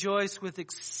to rejoice with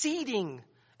exceeding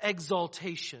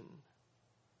exaltation.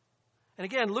 And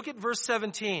again, look at verse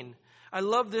 17. I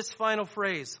love this final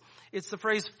phrase. It's the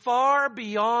phrase, "far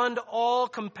beyond all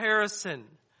comparison."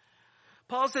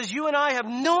 Paul says, you and I have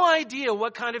no idea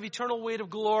what kind of eternal weight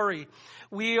of glory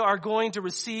we are going to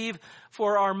receive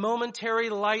for our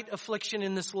momentary light affliction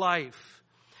in this life.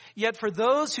 Yet for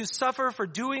those who suffer for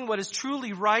doing what is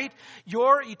truly right,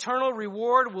 your eternal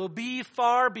reward will be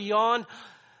far beyond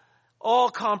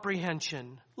all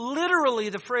comprehension. Literally,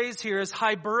 the phrase here is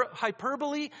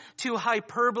hyperbole to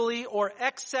hyperbole, or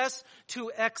excess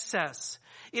to excess.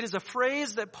 It is a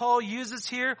phrase that Paul uses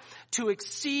here to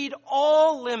exceed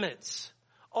all limits.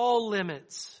 All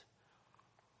limits.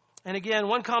 And again,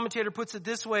 one commentator puts it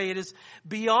this way: it is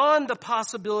beyond the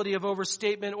possibility of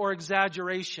overstatement or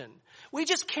exaggeration. We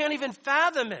just can't even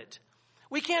fathom it.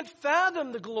 We can't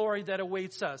fathom the glory that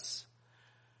awaits us.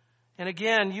 And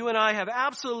again, you and I have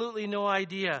absolutely no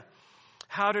idea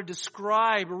how to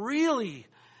describe really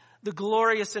the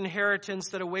glorious inheritance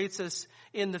that awaits us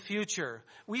in the future.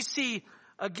 We see,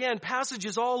 again,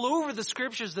 passages all over the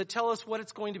Scriptures that tell us what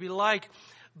it's going to be like,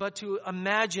 but to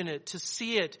imagine it, to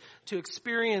see it, to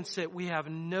experience it, we have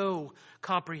no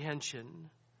comprehension.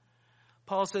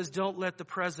 Paul says, don't let the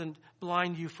present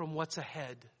blind you from what's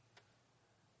ahead.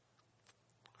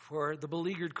 For the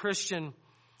beleaguered Christian,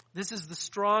 this is the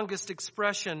strongest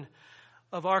expression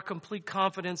of our complete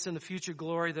confidence in the future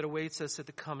glory that awaits us at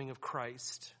the coming of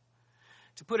Christ.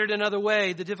 To put it another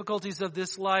way, the difficulties of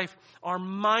this life are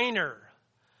minor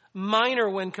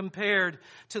when compared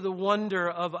to the wonder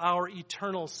of our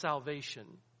eternal salvation.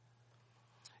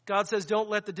 God says, don't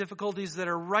let the difficulties that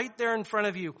are right there in front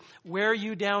of you wear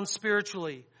you down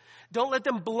spiritually. Don't let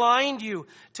them blind you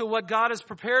to what God has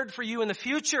prepared for you in the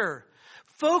future.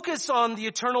 Focus on the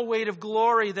eternal weight of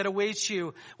glory that awaits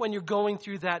you when you're going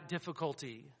through that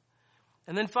difficulty.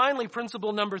 And then finally,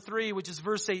 principle number 3, which is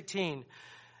verse 18.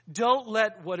 Don't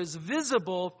let what is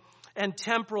visible and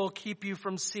temporal keep you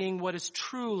from seeing what is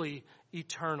truly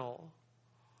eternal.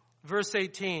 Verse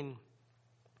 18.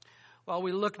 While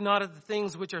we look not at the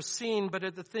things which are seen, but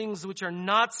at the things which are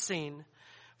not seen.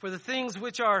 For the things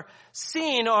which are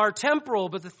seen are temporal,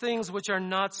 but the things which are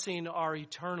not seen are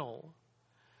eternal.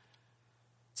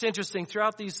 It's interesting,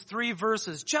 throughout these 3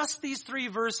 verses, just these 3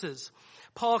 verses,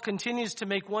 Paul continues to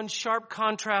make one sharp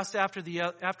contrast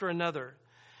after another.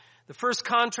 The first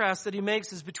contrast that he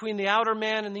makes is between the outer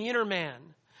man and the inner man.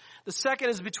 The second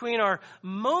is between our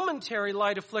momentary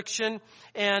light affliction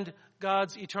and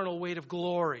God's eternal weight of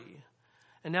glory.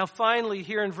 And now finally,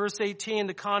 here in verse 18,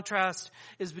 the contrast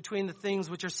is between the things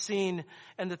which are seen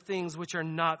and the things which are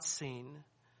not seen.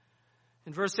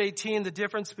 In verse 18, the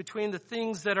difference between the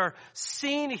things that are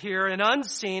seen here and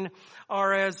unseen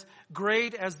are as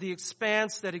great as the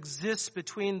expanse that exists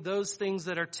between those things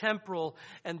that are temporal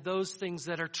and those things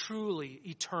that are truly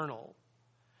eternal.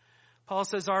 Paul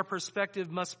says our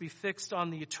perspective must be fixed on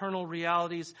the eternal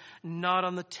realities, not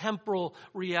on the temporal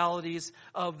realities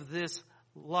of this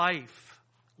life.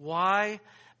 Why?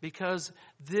 Because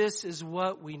this is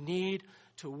what we need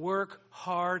to work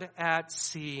hard at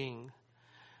seeing.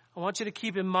 I want you to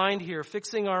keep in mind here,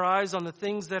 fixing our eyes on the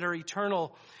things that are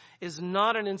eternal is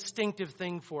not an instinctive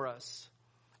thing for us.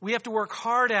 We have to work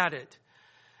hard at it.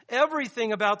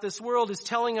 Everything about this world is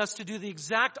telling us to do the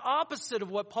exact opposite of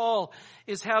what Paul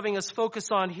is having us focus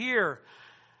on here.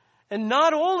 And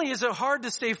not only is it hard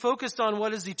to stay focused on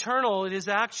what is eternal, it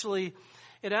actually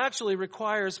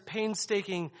requires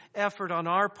painstaking effort on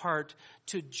our part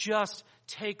to just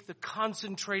take the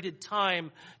concentrated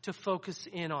time to focus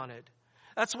in on it.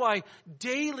 That's why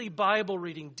daily Bible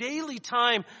reading, daily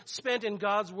time spent in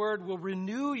God's Word will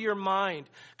renew your mind,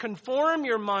 conform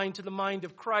your mind to the mind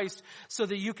of Christ so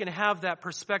that you can have that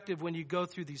perspective when you go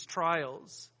through these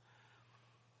trials.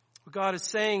 What God is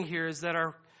saying here is that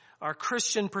our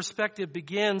Christian perspective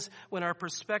begins when our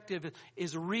perspective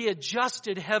is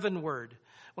readjusted heavenward,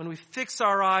 when we fix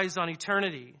our eyes on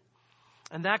eternity.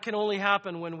 And that can only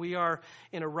happen when we are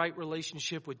in a right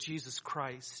relationship with Jesus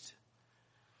Christ.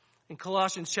 In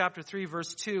Colossians chapter 3,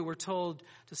 verse 2, we're told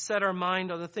to set our mind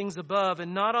on the things above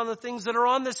and not on the things that are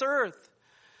on this earth.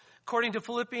 According to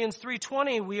Philippians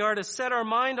 3:20, we are to set our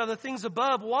mind on the things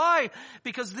above. Why?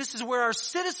 Because this is where our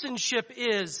citizenship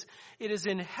is. It is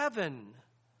in heaven.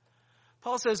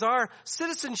 Paul says our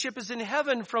citizenship is in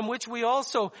heaven, from which we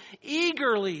also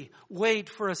eagerly wait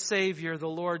for a Savior, the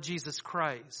Lord Jesus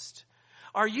Christ.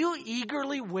 Are you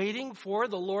eagerly waiting for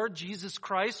the Lord Jesus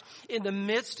Christ in the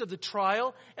midst of the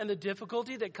trial and the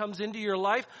difficulty that comes into your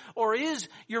life? Or is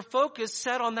your focus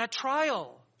set on that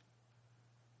trial?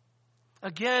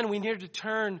 Again, we need to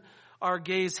turn our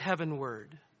gaze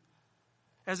heavenward.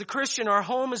 As a Christian, our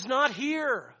home is not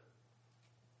here.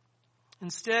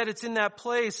 Instead, it's in that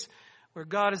place where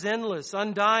God is endless,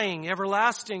 undying,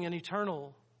 everlasting, and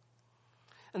eternal.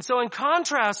 And so in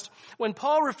contrast, when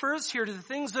Paul refers here to the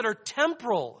things that are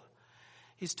temporal,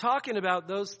 he's talking about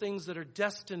those things that are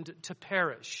destined to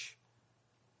perish.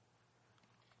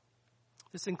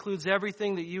 This includes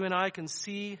everything that you and I can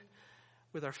see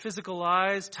with our physical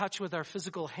eyes, touch with our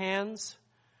physical hands.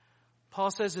 Paul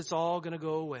says it's all going to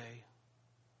go away.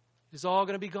 It is all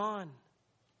going to be gone.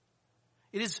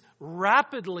 It is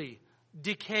rapidly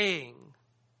decaying.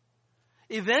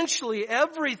 Eventually,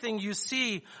 everything you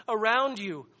see around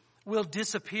you will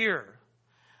disappear.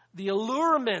 The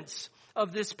allurements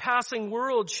of this passing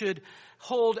world should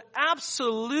hold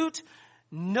absolute,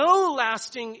 no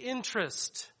lasting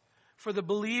interest for the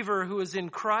believer who is in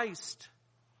Christ.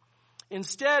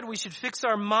 Instead, we should fix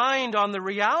our mind on the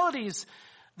realities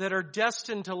that are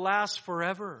destined to last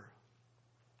forever.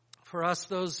 For us,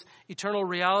 those eternal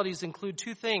realities include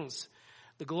 2 things: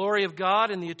 the glory of God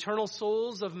and the eternal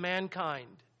souls of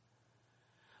mankind.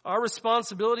 Our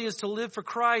responsibility is to live for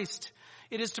Christ.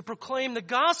 It is to proclaim the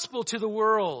gospel to the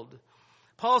world.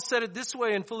 Paul said it this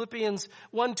way in Philippians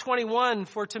 1:21,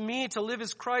 "For to me to live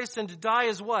is Christ and to die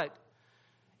is what?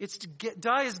 It's to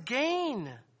die is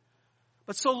gain.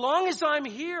 But so long as I'm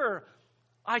here,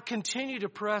 I continue to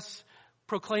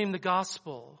proclaim the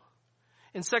gospel."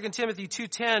 In 2 Timothy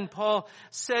 2:10, Paul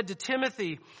said to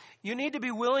Timothy, "You need to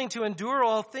be willing to endure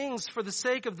all things for the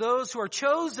sake of those who are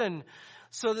chosen,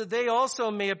 so that they also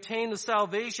may obtain the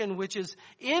salvation which is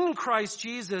in Christ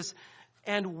Jesus,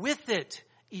 and with it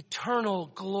eternal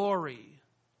glory."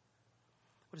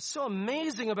 What is so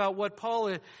amazing about what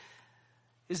Paul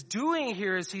is doing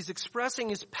here is he's expressing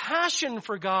his passion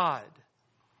for God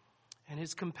and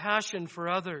his compassion for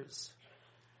others.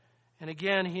 And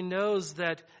again, he knows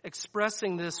that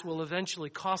expressing this will eventually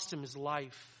cost him his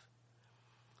life.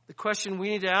 The question we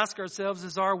need to ask ourselves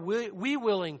is, are we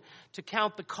willing to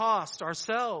count the cost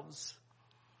ourselves?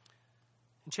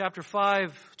 In chapter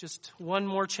 5, just one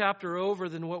more chapter over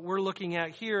than what we're looking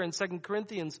at here in 2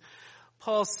 Corinthians,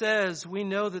 Paul says, we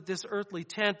know that this earthly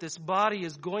tent, this body,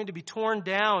 is going to be torn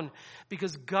down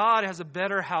because God has a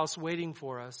better house waiting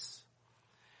for us.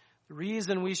 The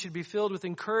reason we should be filled with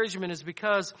encouragement is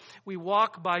because we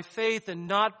walk by faith and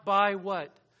not by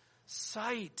what?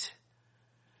 Sight.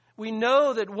 We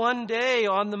know that one day,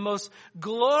 on the most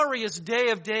glorious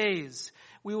day of days,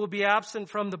 we will be absent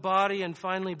from the body and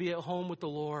finally be at home with the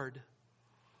Lord.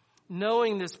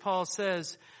 Knowing this, Paul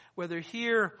says, whether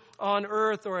here on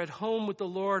earth or at home with the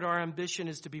Lord, our ambition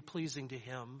is to be pleasing to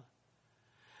Him.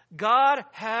 God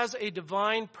has a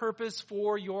divine purpose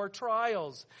for your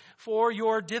trials, for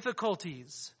your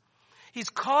difficulties. He's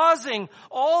causing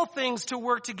all things to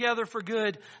work together for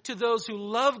good to those who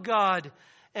love God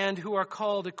and who are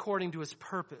called according to His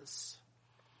purpose.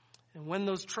 And when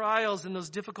those trials and those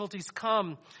difficulties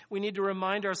come, we need to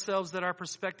remind ourselves that our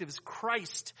perspective is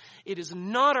Christ. It is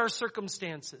not our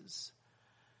circumstances.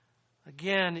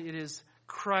 Again, it is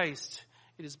Christ.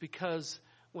 It is because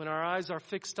when our eyes are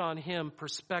fixed on Him,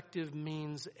 perspective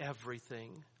means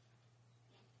everything.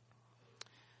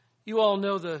 You all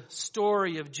know the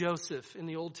story of Joseph in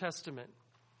the Old Testament.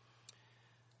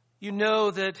 You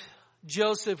know that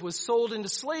Joseph was sold into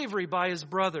slavery by his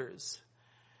brothers.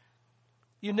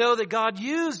 You know that God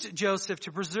used Joseph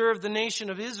to preserve the nation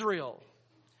of Israel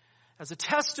as a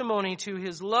testimony to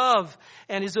His love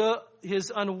and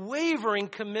his unwavering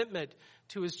commitment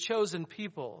to His chosen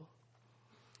people.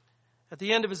 At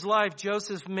the end of his life,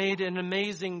 Joseph made an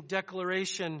amazing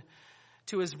declaration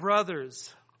to his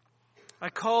brothers. I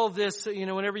call this,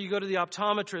 whenever you go to the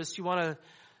optometrist, you want to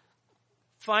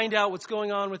find out what's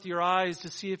going on with your eyes to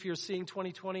see if you're seeing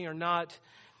 20/20 or not.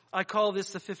 I call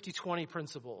this the 50-20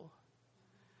 principle.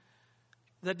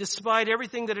 That despite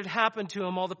everything that had happened to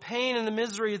him, all the pain and the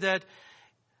misery that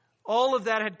all of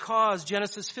that had caused,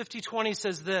 Genesis 50:20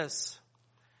 says this,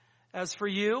 "As for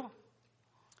you,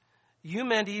 you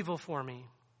meant evil for me,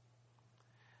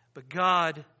 but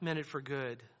God meant it for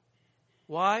good."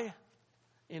 Why?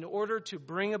 In order to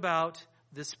bring about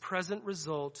this present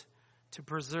result to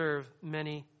preserve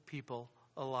many people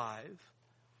alive.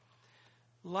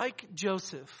 Like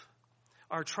Joseph,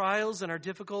 our trials and our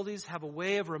difficulties have a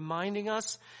way of reminding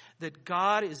us that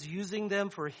God is using them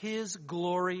for His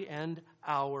glory and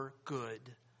our good.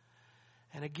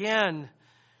 And again,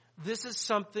 this is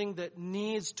something that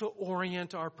needs to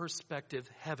orient our perspective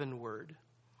heavenward.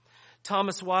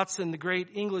 Thomas Watson, the great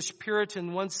English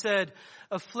Puritan, once said,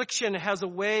 "Affliction has a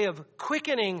way of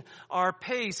quickening our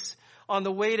pace on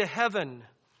the way to heaven,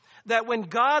 that when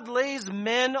God lays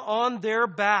men on their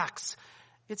backs,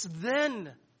 it's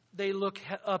then they look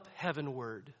up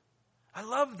heavenward." I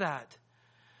love that.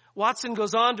 Watson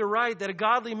goes on to write that a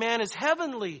godly man is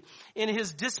heavenly in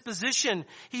his disposition.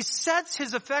 He sets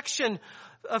his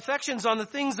affections on the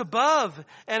things above,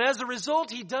 and as a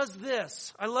result he does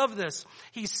this. I love this.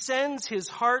 He sends his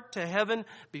heart to heaven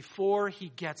before he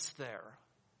gets there.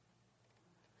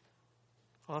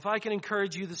 Well, if I can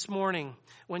encourage you this morning,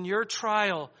 when your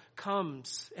trial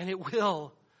comes, and it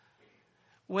will,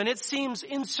 when it seems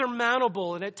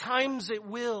insurmountable, and at times it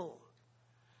will,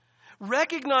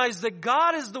 recognize that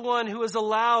God is the one who has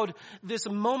allowed this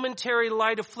momentary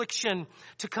light affliction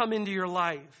to come into your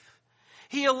life.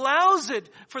 He allows it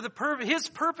for His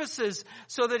purposes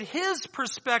so that His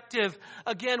perspective,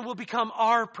 again, will become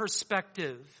our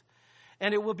perspective.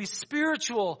 And it will be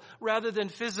spiritual rather than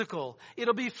physical.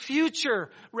 It'll be future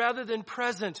rather than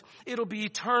present. It'll be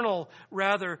eternal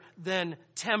rather than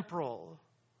temporal.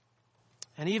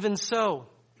 And even so,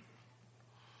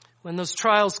 when those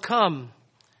trials come,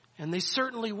 and they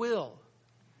certainly will,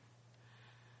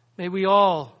 may we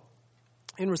all,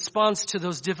 in response to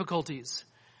those difficulties,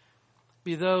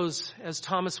 be those, as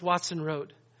Thomas Watson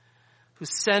wrote, who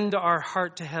send our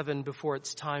heart to heaven before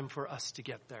it's time for us to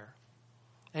get there.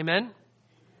 Amen?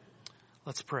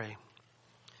 Let's pray.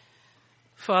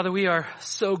 Father, we are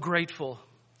so grateful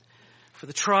for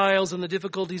the trials and the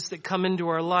difficulties that come into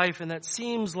our life, and that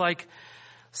seems like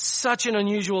such an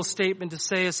unusual statement to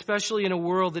say, especially in a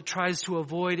world that tries to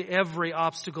avoid every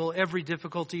obstacle, every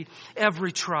difficulty,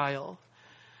 every trial.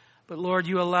 But Lord,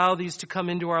 you allow these to come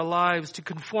into our lives to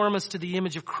conform us to the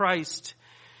image of Christ.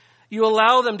 You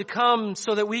allow them to come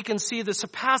so that we can see the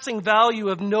surpassing value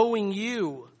of knowing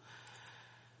you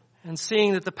and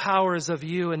seeing that the power is of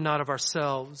you and not of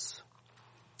ourselves.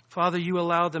 Father, you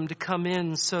allow them to come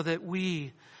in so that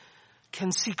we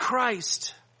can see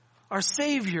Christ, our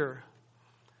Savior,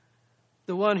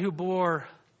 the one who bore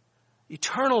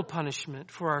eternal punishment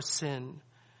for our sin,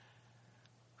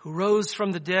 who rose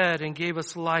from the dead and gave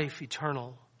us life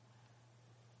eternal.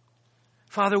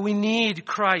 Father, we need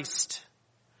Christ.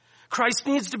 Christ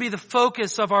needs to be the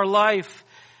focus of our life,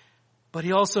 but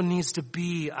he also needs to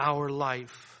be our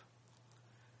life.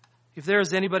 If there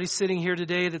is anybody sitting here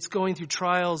today that's going through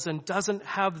trials and doesn't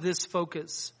have this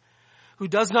focus, who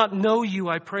does not know you,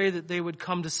 I pray that they would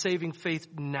come to saving faith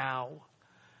now.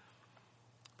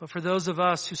 But for those of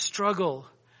us who struggle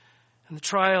and the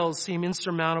trials seem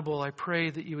insurmountable, I pray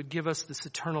that you would give us this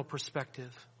eternal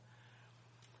perspective.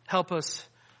 Help us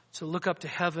to look up to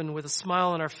heaven with a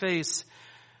smile on our face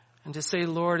and to say,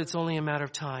 Lord, it's only a matter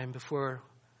of time before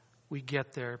we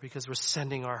get there because we're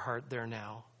sending our heart there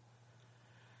now.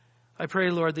 I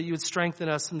pray, Lord, that you would strengthen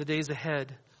us in the days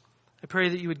ahead. I pray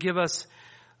that you would give us,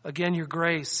 again, your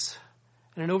grace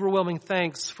and an overwhelming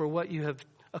thanks for what you have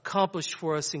accomplished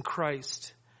for us in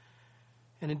Christ.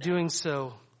 And in doing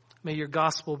so, may your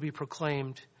gospel be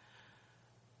proclaimed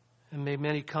and may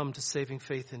many come to saving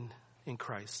faith in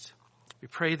Christ. We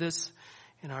pray this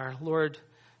in our Lord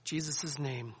Jesus'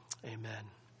 name. Amen.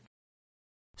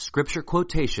 Scripture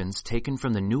quotations taken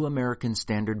from the New American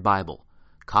Standard Bible.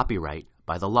 Copyright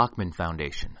by the Lockman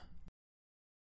Foundation.